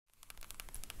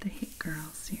the Hit Girl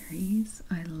series.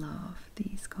 I love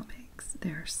these comics.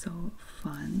 They're so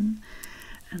fun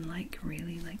and like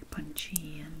really like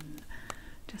punchy and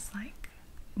just like,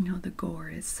 you know, the gore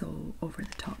is so over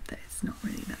the top that it's not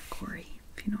really that gory,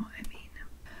 if you know what I mean.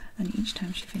 And each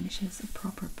time she finishes a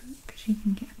proper book, she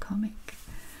can get a comic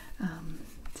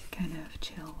to kind of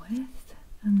chill with,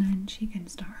 and then she can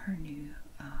start her new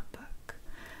book.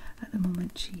 At the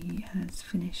moment she has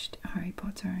finished Harry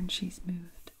Potter and she's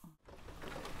moved on.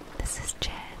 This is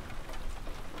Jen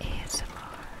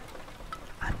ASMR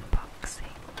unboxing.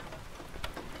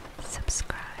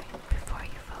 Subscribe before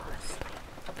you fall asleep.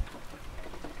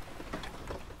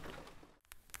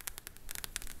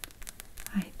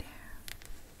 Hi there.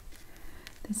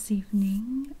 This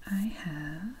evening I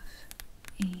have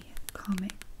a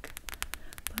comic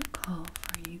book haul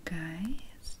for you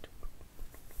guys.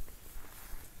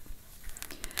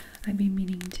 I've been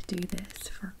meaning to do this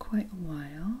for quite a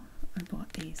while. I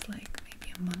bought these like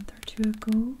maybe a month or two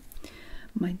ago.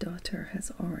 My daughter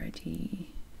has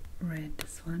already read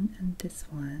this one and this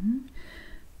one,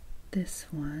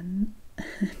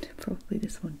 and probably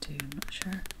this one too, I'm not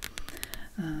sure.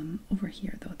 Over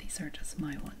here though, these are just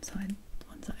my ones, so the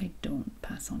ones that I don't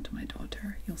pass on to my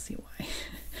daughter. You'll see why.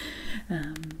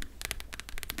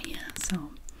 Yeah,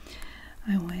 so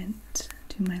I went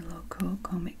to my local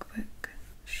comic book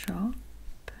shop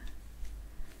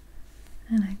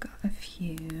and I got a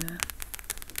few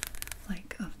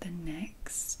like of the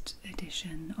next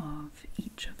edition of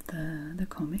each of the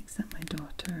comics that my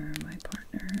daughter, my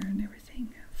partner and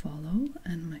everything follow,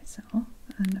 and myself,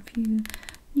 and a few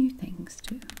new things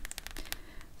too.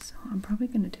 So I'm probably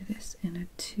going to do this in a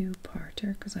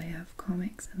two-parter because I have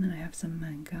comics and then I have some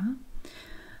manga.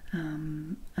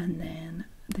 And then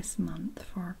this month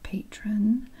for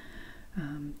Patreon,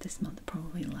 this month,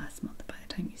 probably last month by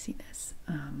the time you see this,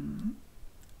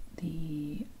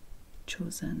 the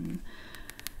chosen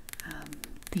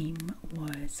theme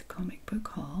was comic book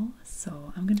haul,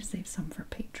 so I'm going to save some for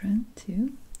Patreon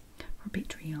too, for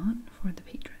Patreon, for the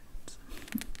patrons.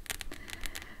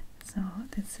 So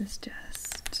this is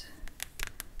just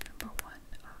number 1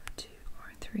 of 2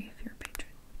 or 3 if you're a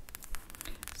patron.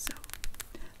 So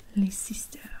Les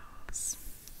Sisters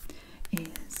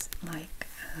is like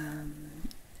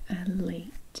a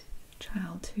late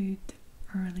childhood,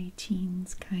 early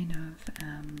teens kind of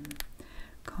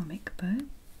comic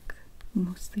book,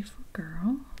 mostly for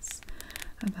girls,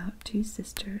 about two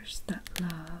sisters that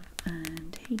love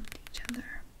and hate each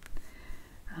other.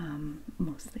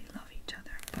 Mostly love each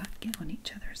other, but get on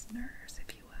each other's nerves,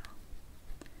 if you will.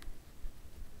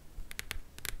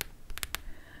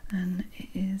 And it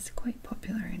is quite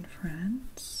popular in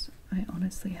France. I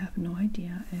honestly have no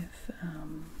idea if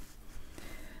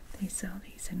they sell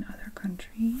these in other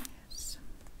countries.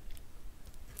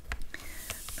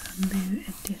 Bamboo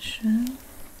edition.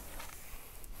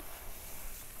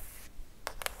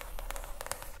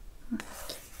 That's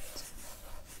cute.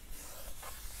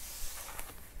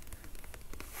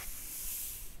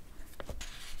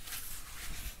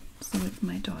 So with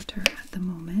my daughter at the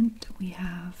moment, we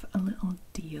have a little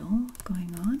deal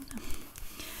going on.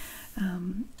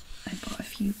 I bought a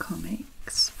few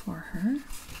comics for her,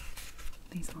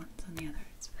 these ones and the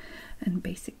others, and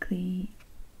basically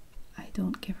I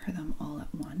don't give her them all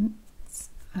at once.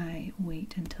 I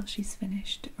wait until she's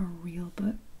finished a real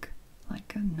book,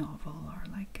 like a novel or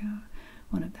like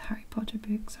one of the Harry Potter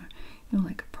books, or you know,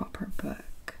 like a proper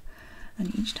book.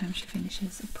 And each time she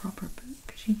finishes a proper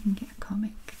book, she can get a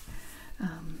comic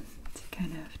to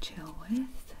kind of chill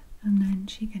with, and then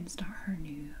she can start her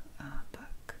new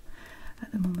book.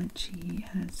 At the moment she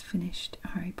has finished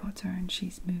Harry Potter and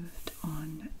she's moved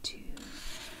on to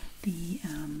the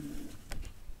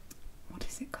what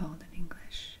is it called in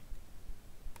English?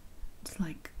 It's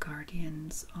like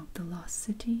Guardians of the Lost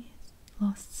City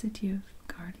of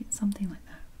Guardians, something like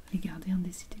that. Les Gardiens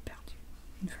des Cités Perdues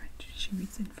in French. She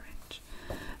reads in French.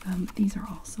 These are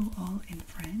also all in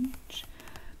French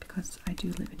because I do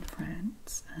live in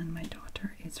France and my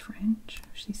daughter is French.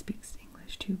 She speaks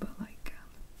English too, but like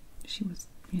she was,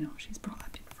 you know, she's brought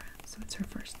up in France, so it's her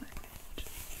first language.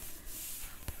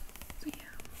 So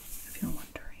yeah, if you're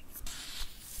wondering.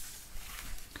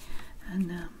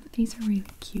 And these are really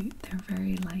cute. They're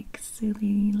very like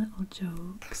silly little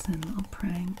jokes and little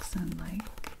pranks and like,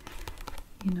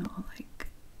 you know, like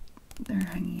they're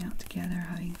hanging out together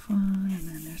having fun, and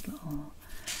then there's little,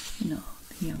 you know,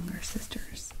 the younger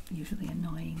sisters usually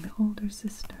annoying the older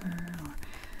sister, or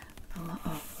a lot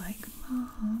of like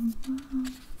mom.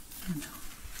 I don't know.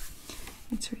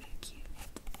 It's really cute.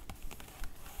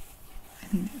 I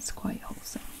think it's quite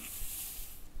wholesome.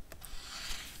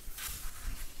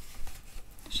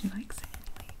 she likes it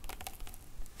anyway.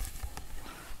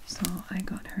 So I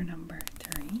got her number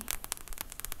 3,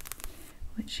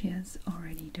 which she has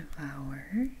already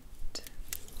devoured,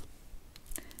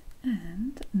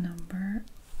 and number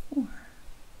 4,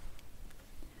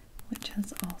 which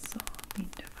has also been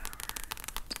devoured.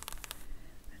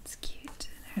 That's cute.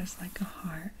 There's like a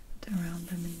heart around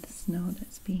them in the snow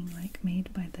that's being like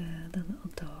made by the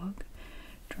little dog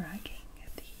dragging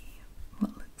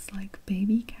what looks like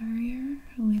baby carrier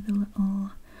with a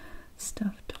little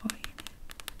stuffed toy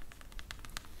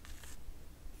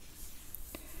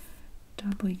in it.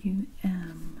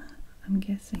 WM, I'm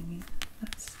guessing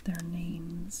that's their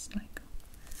names, like,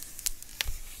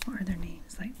 what are their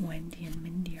names, like Wendy and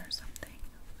Mindy or something,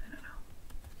 I don't know.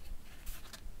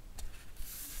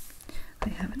 I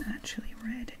haven't actually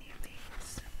read any of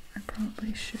these, I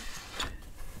probably should.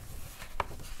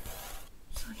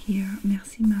 So here,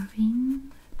 merci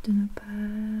Marine de ne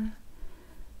pas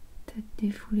te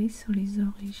défouler sur les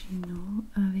originaux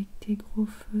avec tes gros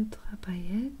feutres à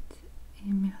paillettes,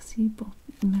 et merci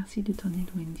de ton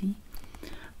aide Wendy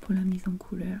pour la mise en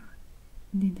couleur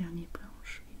des derniers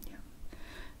planches. William.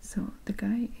 So the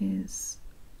guy is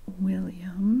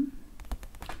William,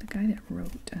 the guy that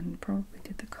wrote and probably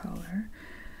did the color.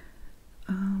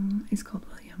 Is called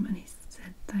William, and he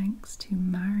said thanks to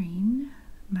Marine,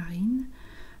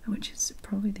 which is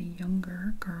probably the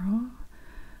younger girl.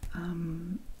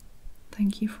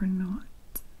 Thank you for not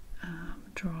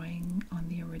drawing on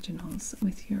the originals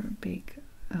with your big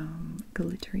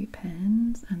glittery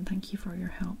pens, and thank you for your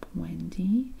help,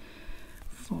 Wendy,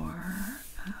 for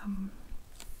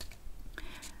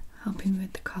helping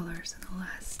with the colors in the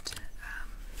last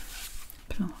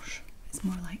planche. It's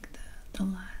more like the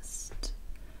last,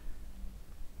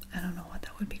 I don't know what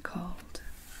that would be called.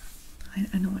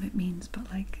 I know what it means,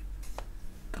 but like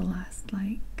the last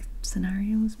like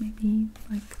scenarios, maybe,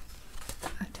 like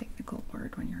a technical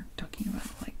word when you're talking about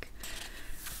like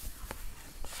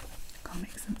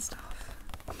comics and stuff.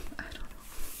 I don't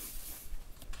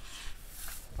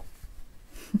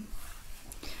know.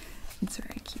 It's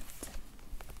very cute.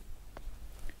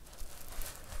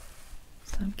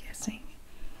 So I'm guessing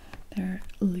they're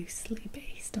loosely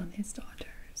based on his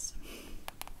daughters.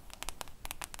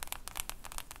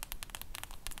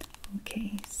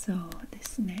 Okay, so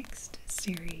this next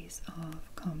series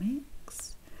of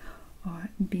comics are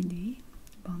BD,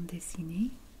 bande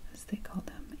dessinée, as they call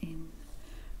them in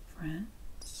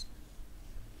France.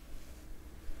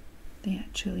 They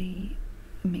actually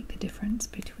make the difference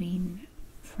between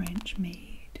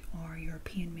French-made or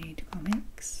European-made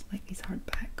comics, like these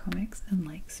hardback comics, and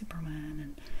like Superman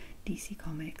and DC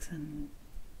Comics and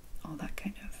all that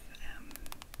kind of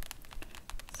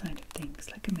side of things,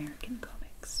 like American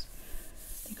comics.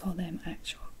 They call them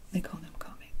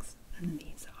comics, and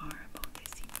these are bande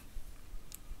dessinée.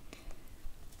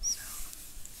 So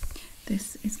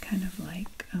this is kind of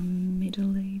like a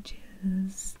Middle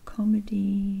Ages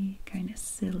comedy, kind of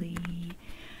silly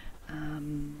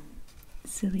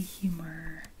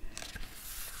humor,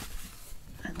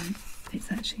 and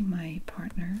it's actually my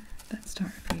partner that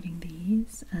started reading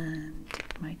these, and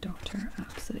my daughter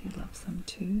absolutely loves them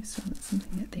too, so it's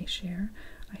something that they share.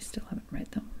 I still haven't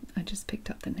read them. I just picked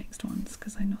up the next ones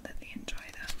because I know that they enjoy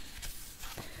them.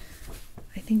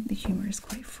 I think the humor is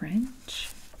quite French,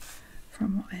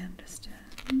 from what I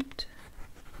understand.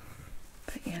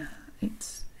 But yeah,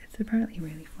 it's apparently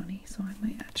really funny, so I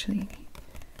might actually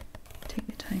take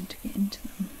the time to get into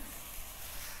them.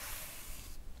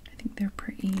 I think they're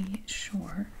pretty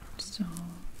short, so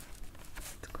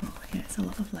it's cool. Yeah, it's a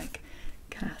lot of like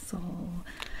castle,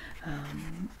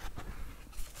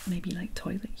 maybe like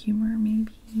toilet humor,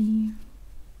 maybe.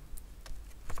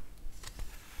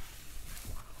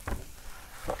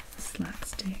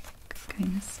 Slapstick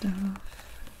kind of stuff.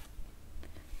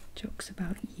 Jokes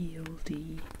about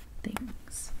yieldy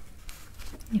things.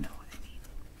 You know what I mean.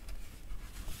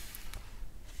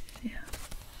 Yeah.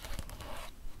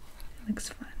 It looks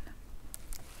fun.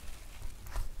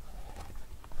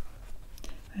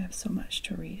 I have so much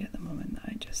to read at the moment that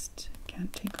I just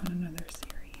can't take on another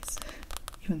series,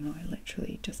 even though I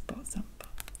literally just bought some. But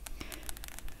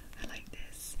I like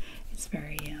this. It's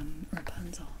very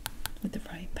Rapunzel with the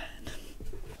frying pan.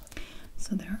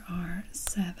 So there are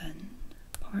 7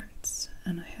 parts,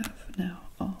 and I have now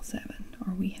all 7,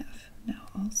 or we have now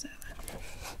all 7.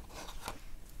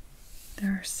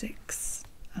 There are 6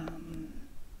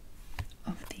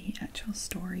 of the actual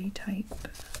story type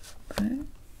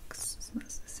books, so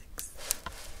that's the 6th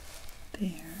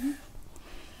there,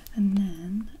 and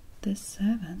then the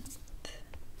 7th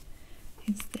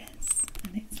is this,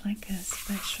 and it's like a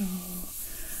special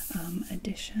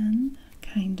edition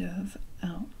kind of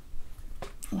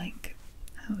like,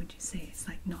 how would you say, it's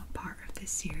like not part of the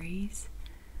series.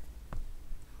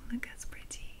 Look, that's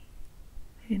pretty.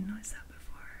 I didn't notice that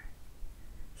before.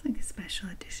 It's like a special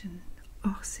edition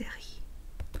hors série.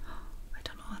 I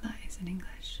don't know what that is in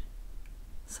English.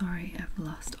 Sorry, I've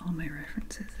lost all my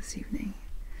references this evening.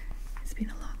 It's been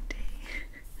a long day.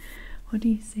 What do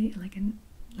you say? Like an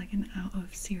out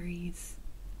of series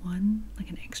one? Like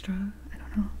an extra? I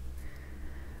don't know.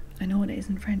 I know what it is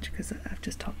in French because I've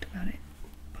just talked about it,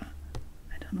 but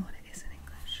I don't know what it is in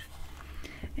English.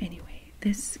 Anyway,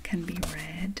 this can be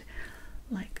read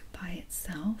like by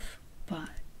itself, but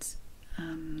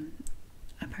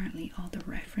apparently all the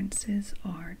references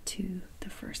are to the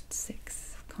first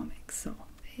 6 comics, so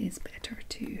it is better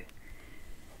to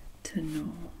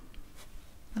know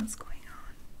what's going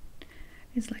on.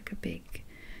 It's like a big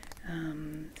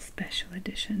special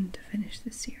edition to finish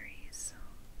the series, so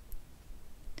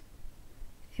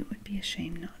it would be a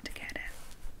shame not to get it.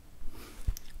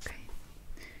 Okay.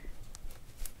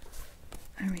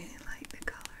 I really like the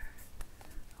color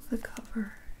of the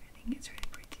cover. I think it's really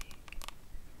pretty.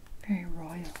 Very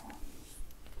royal.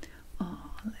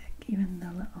 Oh, look, even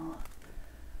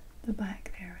the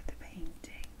back there with the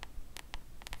painting.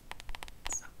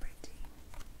 It's so pretty.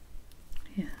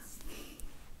 Yeah.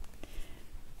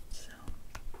 So,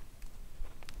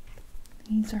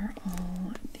 these are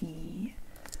all the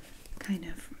kind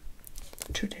of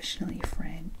traditionally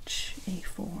French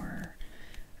A4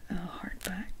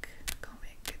 hardback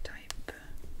comic type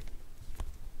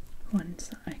ones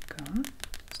that I got.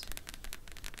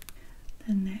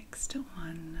 The next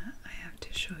one I have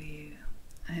to show you,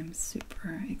 I'm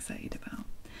super excited about.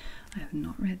 I have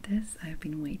not read this, I've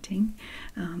been waiting.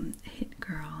 Hit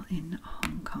Girl in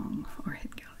Hong Kong, or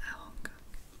Hit Girl at Hong Kong.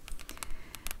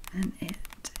 And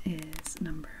it is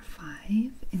number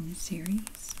 5 in the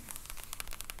series.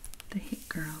 The Hit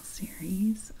Girl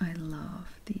series. I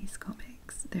love these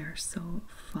comics. They're so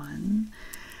fun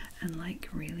and like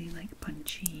really like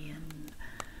punchy and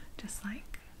just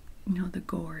like, you know, the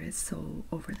gore is so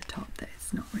over the top that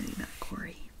it's not really that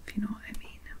gory, if you know what I mean.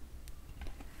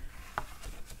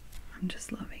 I'm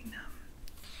just loving them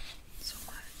so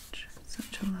much.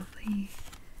 Such a lovely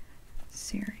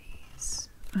series.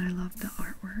 I love the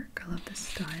artwork. I love the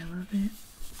style of it.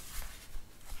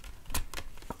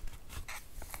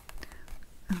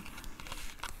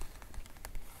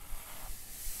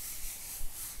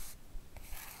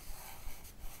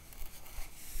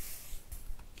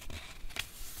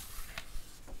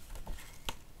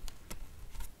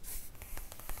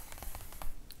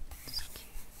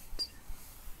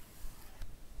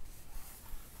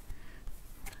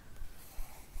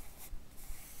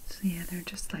 So yeah, they're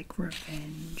just like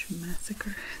revenge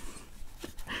massacres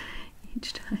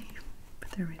each time,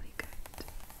 but they're really good.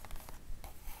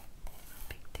 No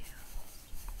big deal.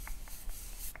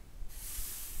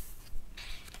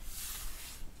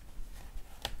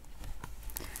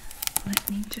 Let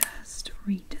me just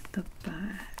read the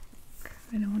back.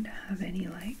 I don't have any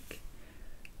like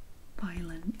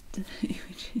violent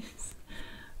images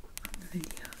on the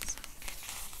videos.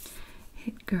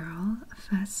 Hit Girl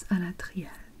face à la triade.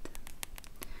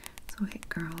 So Hit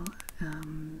Girl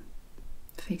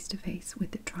face to face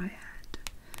with the triad.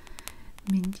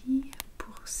 Mindy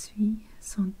poursuit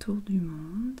son tour du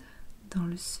monde dans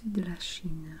le sud de la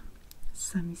Chine.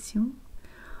 Sa mission,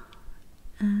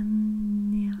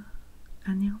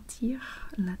 anéantir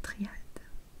la triade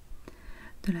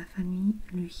de la famille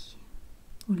Lui,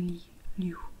 ou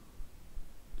Liu.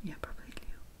 Yeah, probably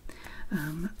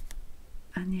Liu.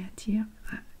 Anéantir,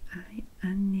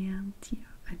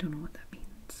 I don't know what that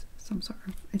means. Some sort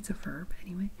of, it's a verb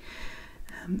anyway.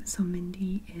 So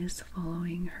Mindy is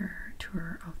following her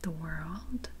tour of the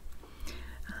world.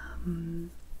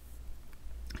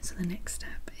 So the next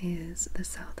step is the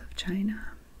south of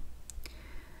China.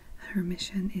 Her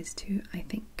mission is to, I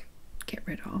think, get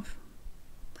rid of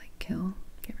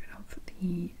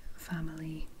the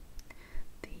family,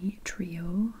 the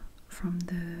trio from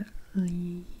the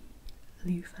Liu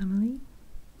family.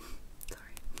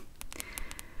 Sorry.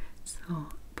 So,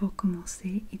 pour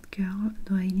commencer, Hit Girl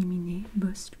doit éliminer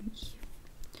Boss Lui.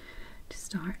 To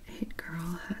start, Hit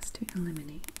Girl has to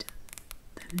eliminate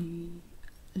the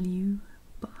Liu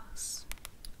boss.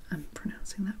 I'm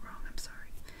pronouncing that wrong, I'm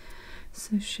sorry.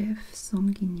 Ce chef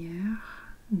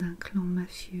sanguinaire d'un clan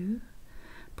mafieux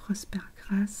prospère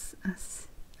grâce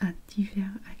à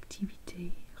diverses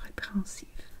activités répréhensibles.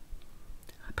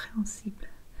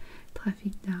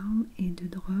 Trafic d'armes et de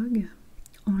drogue,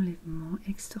 enlèvement,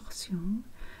 extorsion,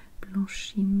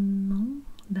 blanchiment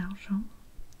d'argent.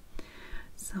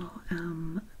 So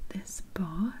this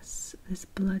boss, this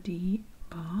bloody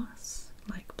boss,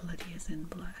 like bloody as in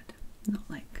blood, not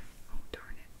like, oh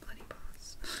darn it, bloody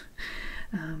boss,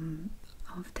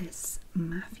 of this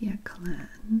mafia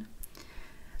clan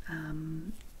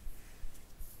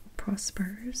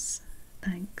prospers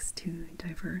thanks to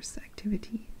diverse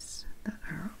activities that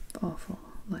are awful,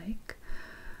 like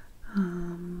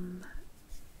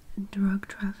drug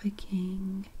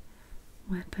trafficking,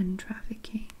 weapon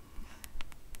trafficking,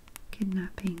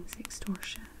 kidnappings,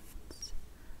 extortions,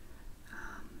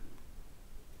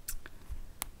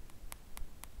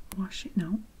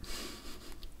 no,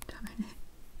 darn it,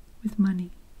 with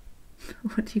money,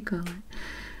 what do you call it,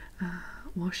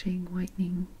 washing,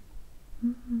 whitening,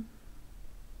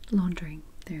 laundering,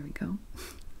 there we go.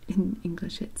 In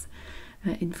English it's,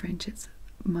 in French it's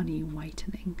money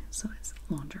whitening, so it's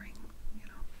laundering, you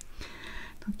know.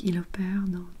 Donc il opère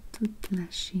dans toute la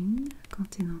Chine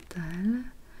continentale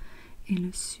et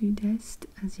le sud-est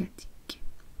asiatique.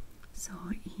 So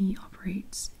he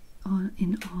operates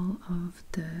in all of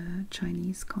the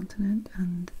Chinese continent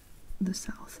and the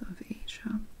south of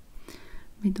Asia.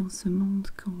 Mais dans ce monde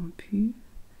corrompu,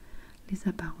 les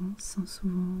apparences sont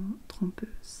souvent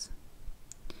trompeuses.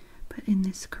 But in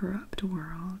this corrupt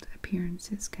world,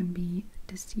 appearances can be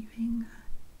deceiving.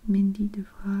 Mindy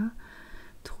devra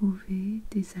trouver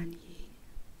des alliés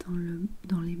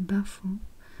dans les bas-fonds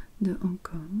de Hong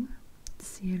Kong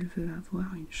si elle veut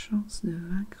avoir une chance de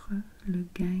vaincre le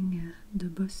gang de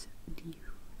Boss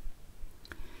Liu.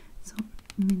 So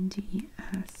Mindy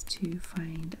has to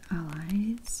find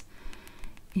allies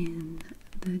in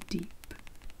the deep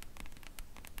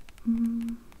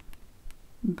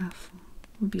bas-fonds,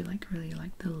 would be like really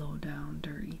like the low down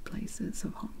dirty places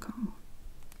of Hong Kong,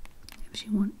 if she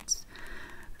wants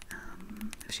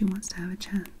to have a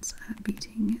chance at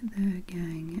beating the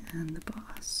gang and the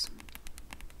boss,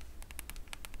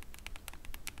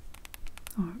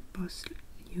 or Boss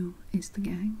Liu is the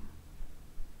gang.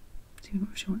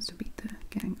 She wants to beat the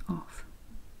gang off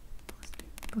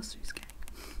Boss Liu's gang.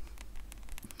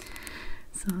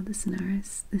 So the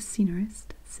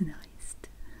scenarist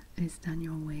is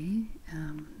Daniel Way.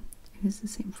 It is the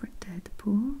same for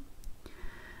Deadpool.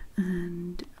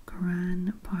 And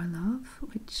Karan Parlov,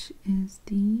 which is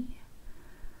the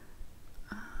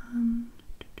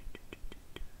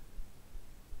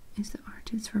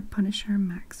artist for Punisher,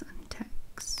 Max, and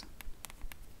Tex.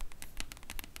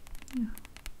 Yeah.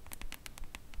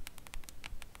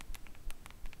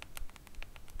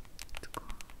 It's cool.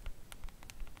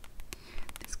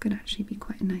 This could actually be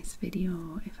quite a nice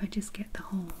video if I just get the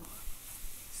whole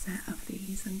set of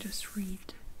these and just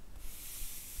read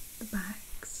the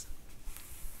backs,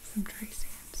 some tracing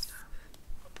and stuff.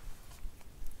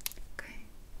 Okay,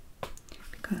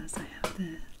 because I have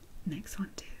the next one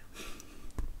too.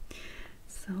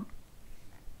 So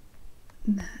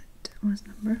that was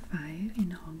number 5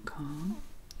 in Hong Kong,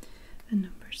 and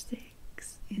number 6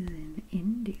 is in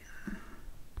India.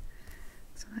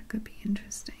 So that could be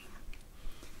interesting.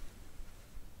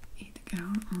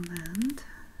 Edgar Holland,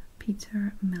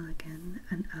 Peter Milligan,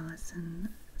 and Alison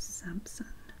Sampson.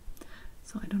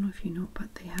 So I don't know if you know,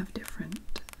 but they have different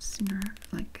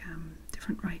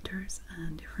different writers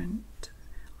and different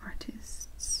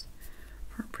artists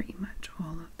for pretty much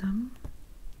all of them.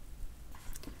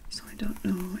 So I don't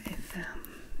know if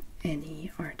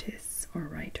any artists or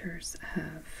writers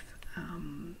have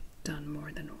done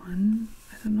more than one.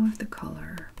 I don't know if the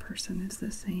color person is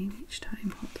the same each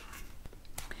time. Hold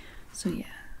on. So yeah,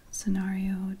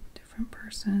 scenario, different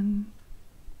person,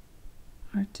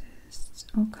 artists.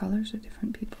 Oh, colors are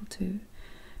different people too.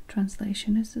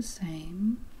 Translation is the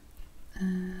same,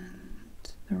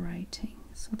 and the writing,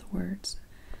 so the words,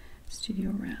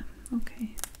 Studio RAM.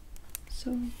 Okay,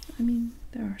 so I mean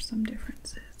there are some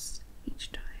differences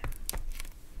each time. I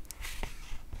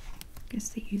guess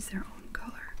they use their own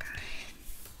color guide.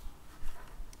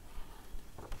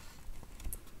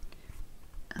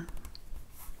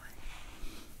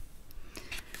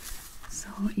 So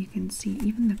you can see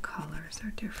even the colors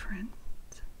are different.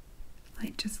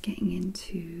 Like just getting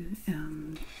into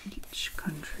each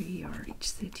country or each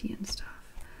city and stuff,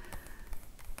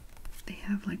 they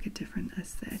have like a different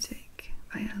aesthetic.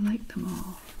 I like them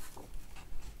all,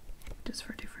 just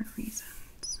for different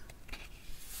reasons.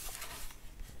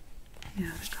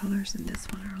 Yeah, the colors in this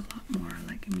one are a lot more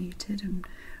like muted and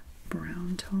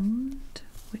brown toned,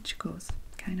 which goes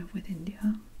kind of with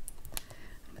India,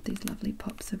 with these lovely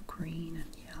pops of green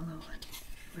and yellow and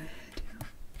red.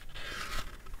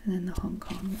 And then the Hong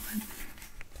Kong one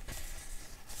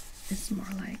is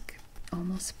more like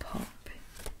almost pop,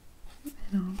 you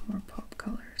know, more pop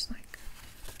colors, like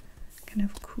kind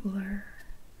of cooler,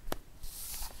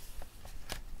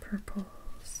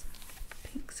 purples,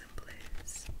 pinks and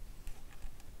blues.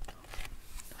 Oh,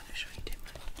 don't want to show you too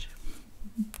much.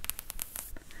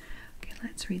 Okay,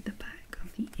 let's read the back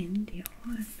of the India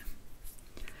one.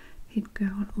 Hit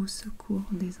girl au secours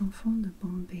des enfants de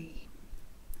Bombay.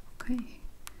 Okay.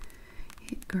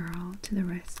 Hit girl to the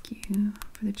rescue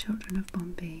for the children of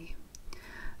Bombay.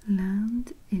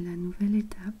 L'Inde est la nouvelle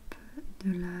étape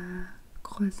de la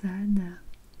croisade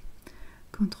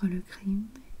contre le crime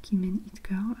qui mène Hit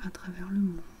Girl à travers le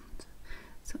monde.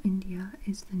 So India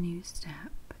is the new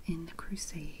step in the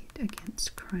crusade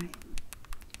against crime.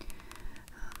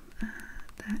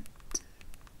 That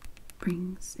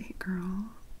brings Hit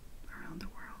Girl around the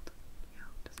world. Yeah,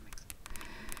 doesn't make sense.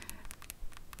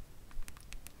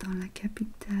 Dans la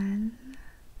capitale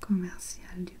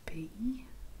commerciale du pays,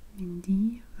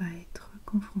 Mindy va être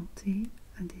confrontée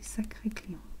à des sacrés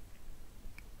clients.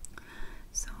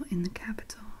 So in the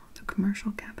capital, the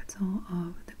commercial capital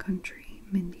of the country,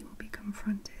 Mindy will be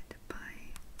confronted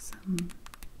by some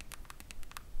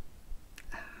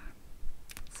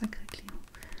sacrés clients,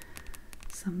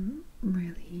 some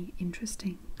really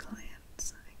interesting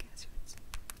clients, I guess you would say.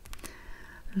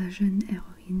 La jeune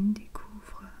héroïne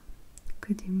découvre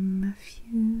que des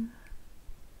mafieux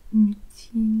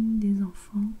mutilent des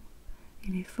enfants et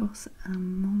les forcent à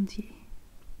mendier.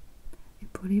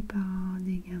 Épaulée par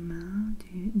des gamins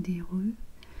des rues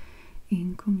et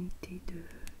une communauté de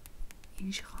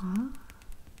Hijra,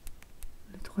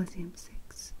 le troisième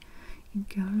sexe, une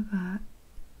girl va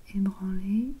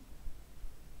ébranler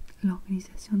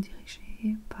l'organisation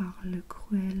dirigée par le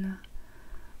cruel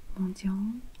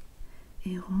mendiant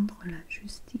et rendre la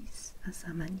justice à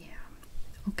sa manière.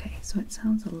 Okay, so it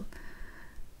sounds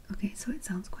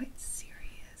quite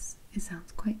serious. It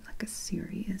sounds quite like a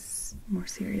serious, more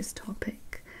serious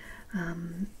topic.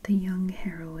 The young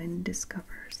heroine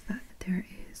discovers that there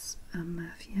is a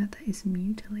mafia that is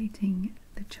mutilating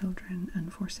the children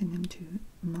and forcing them to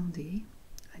mendier.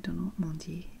 I don't know what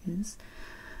mendier is,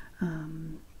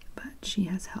 but she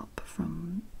has help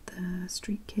from the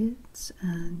street kids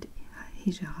and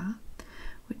hijra,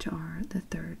 which are the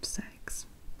third sex.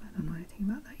 I don't know anything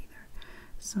about that either.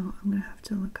 So I'm going to have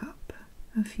to look up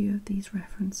a few of these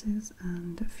references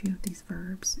and a few of these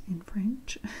verbs in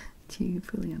French to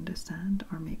fully understand,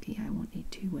 or maybe I won't need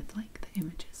to with like the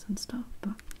images and stuff,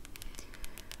 but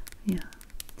yeah.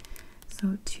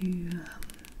 So to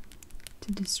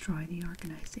destroy the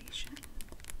organization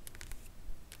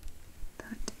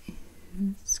that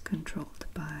is controlled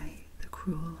by the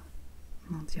cruel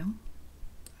mendiant.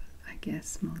 I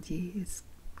guess mendier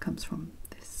comes from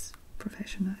this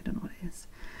profession, I don't know what it is,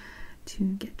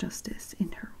 to get justice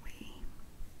in her way.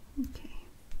 Okay.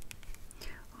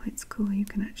 Oh, it's cool, you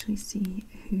can actually see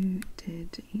who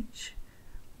did each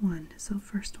one. So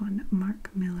first one,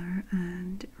 Mark Miller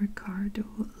and Ricardo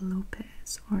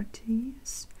Lopez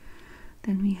Ortiz.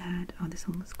 Then we had, oh, this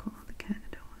one was cool, the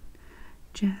Canada one,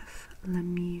 Jeff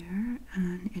Lemire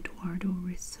and Eduardo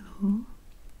Risso.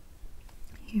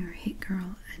 Here, Hit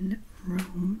Girl and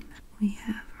Royaume. We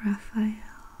have Raphael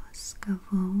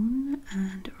Scavone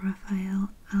and Raphael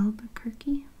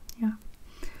Albuquerque. Yeah.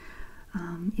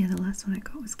 Yeah, the last one I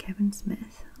got was Kevin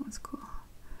Smith. That was cool.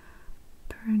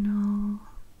 Pernil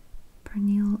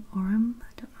Oram,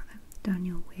 I don't know them.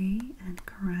 Daniel Way and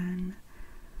Coran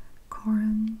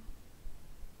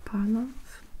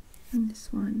Parlov. And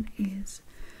this one is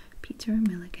Peter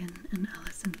Milligan and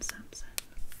Alison Sampson.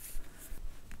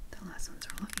 The last ones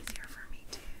are a lot easier for me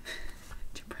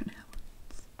to pronounce.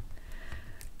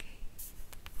 Okay.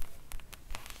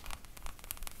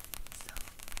 So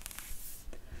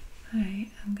I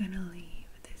am gonna leave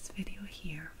this video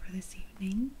here for this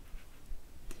evening.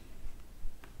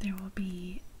 There will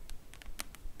be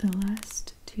the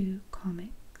last two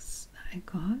comics that I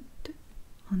got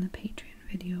on the Patreon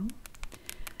video, and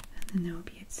then there will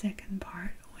be a second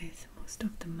part with most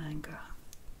of the manga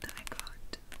that I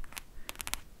got.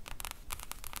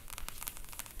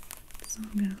 So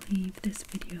I'm going to leave this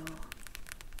video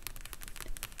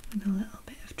with a little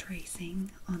bit of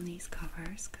tracing on these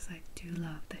covers because I do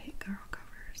love the Hit Girl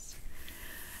covers.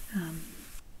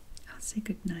 I'll say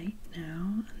good night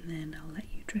now, and then I'll let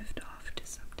you drift off to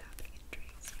some tapping and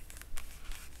tracing.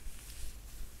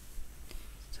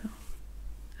 So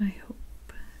I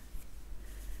hope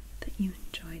that you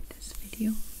enjoyed this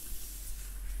video,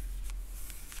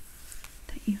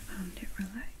 that you found it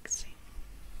relaxing.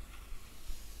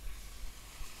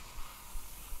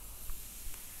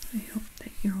 I hope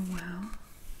that you're well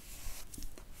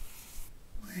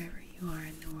wherever you are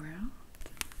in the world,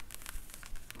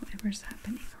 whatever's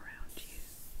happening around you.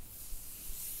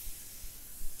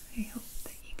 I hope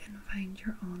that you can find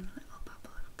your own little